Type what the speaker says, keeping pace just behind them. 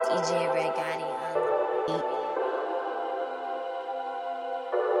DJ Red Gotti on the beat.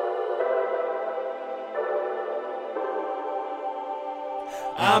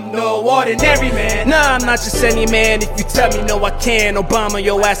 I'm no ordinary man. Nah, I'm not just any man. If you tell me no, I can. Obama,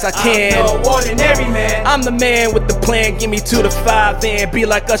 your ass, I can. I'm no ordinary man. I'm the man with the plan. Give me 2 to 5 and be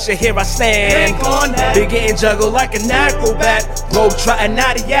like Usher, here I stand. Bank on that. Big and juggle like an acrobat. Road trotting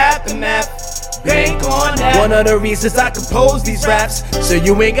out of aftermath. Bank on that. One of the reasons I compose these raps, so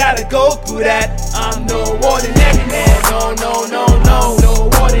you ain't gotta go through that. I'm no ordinary man. No, no, no, no. No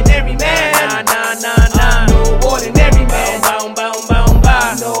ordinary man. Nah, nah, nah, nah. I'm no ordinary man. Bound, bound, bound,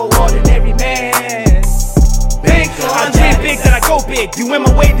 bound. No ordinary man. Bank I on dream that. big, that I go big. You in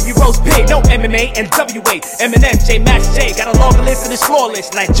my way, then you roast pig. No MMA and WA, Eminem, J Max J. Got a longer list than this floor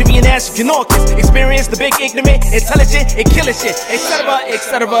list. Nigerian ass, you know, experience the big, ignorant, intelligent, and killing shit, etc.,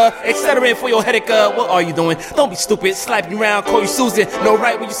 etc., etc. For your headache, what are you doing? Don't be stupid, slap you around, call you Susan. No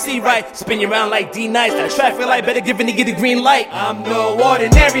right when you see right, spin you around like D-Nice. Got a traffic light, better give a nigga the green light. I'm no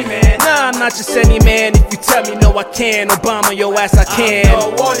ordinary man. Nah, I'm not just any man. If you tell me no, I can. Obama, your ass, I can.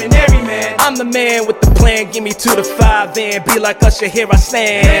 I'm no ordinary man. I'm the man with the plan. Give me 2 to 5 and be like Usher, here I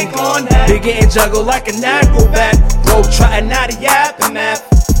stand. Bank on that. Big and juggle like an acrobat. Road trotting out of aftermath.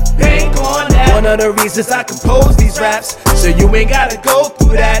 Bank on that. One of the reasons I compose these raps, so you ain't gotta go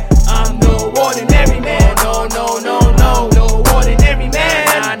through that. I'm no ordinary man. No, no, no, no. No ordinary man.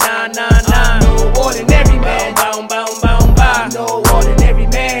 Nah, nah, nah, nah. No ordinary man. Bound, bound, bound, bound. No ordinary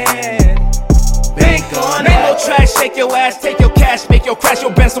man. Bank on Make no that. trash, shake your ass, take your cash, make your crash,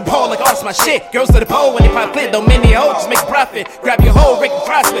 your Benz pole like all my shit. Girls to the pole when they pop clit, don't many hoes, just make profit. Grab your hoe, rake the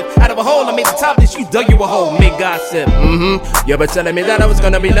fry split. Out of a hole, I made the top this, you dug you a hole, make gossip. You ever telling me that I was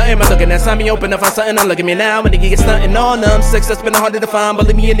gonna be nothing, but looking at something, open up on something, I'm looking at me now, when nigga get stunting on them. Success been harder to find,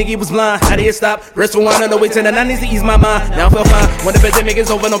 believe me, a nigga was blind. How do you stop? Rest for one on the way to the 90s to ease my mind. Now I feel fine, when the pandemic is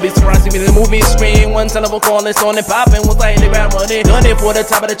over, don't be surprised to see me in the movie screen. One telephone call, it's on and popping, was like, they grab money, done it for the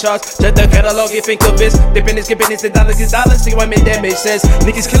top of the charts. Check the catalog, you think of this, dipping it, skipping it, $dollars, see why I make that make sense.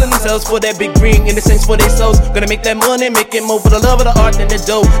 Niggas killing themselves for that big green, in the sense for their souls. Gonna make that money, make it more for the love of the art and the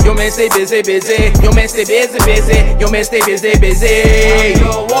dough. Yo man stay busy, busy. Yo man stay busy, busy. Yo man stay busy, busy. I'm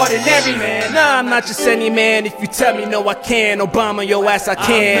no ordinary man. Nah, I'm not just any man. If you tell me no, I can. Obama, your ass, I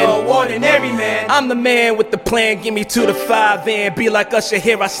can. I'm no ordinary man. I'm the man with the plan. Give me 2 to 5 and be like Usher,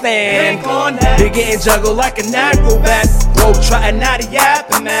 here I stand. Bank on that. Big and juggle like an acrobat. Road trotting out of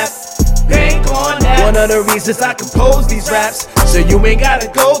aftermath. Bank on that. One of the reasons I compose these raps, so you ain't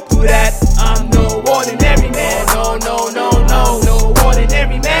gotta go through that. I'm no ordinary man. No, no, no, no.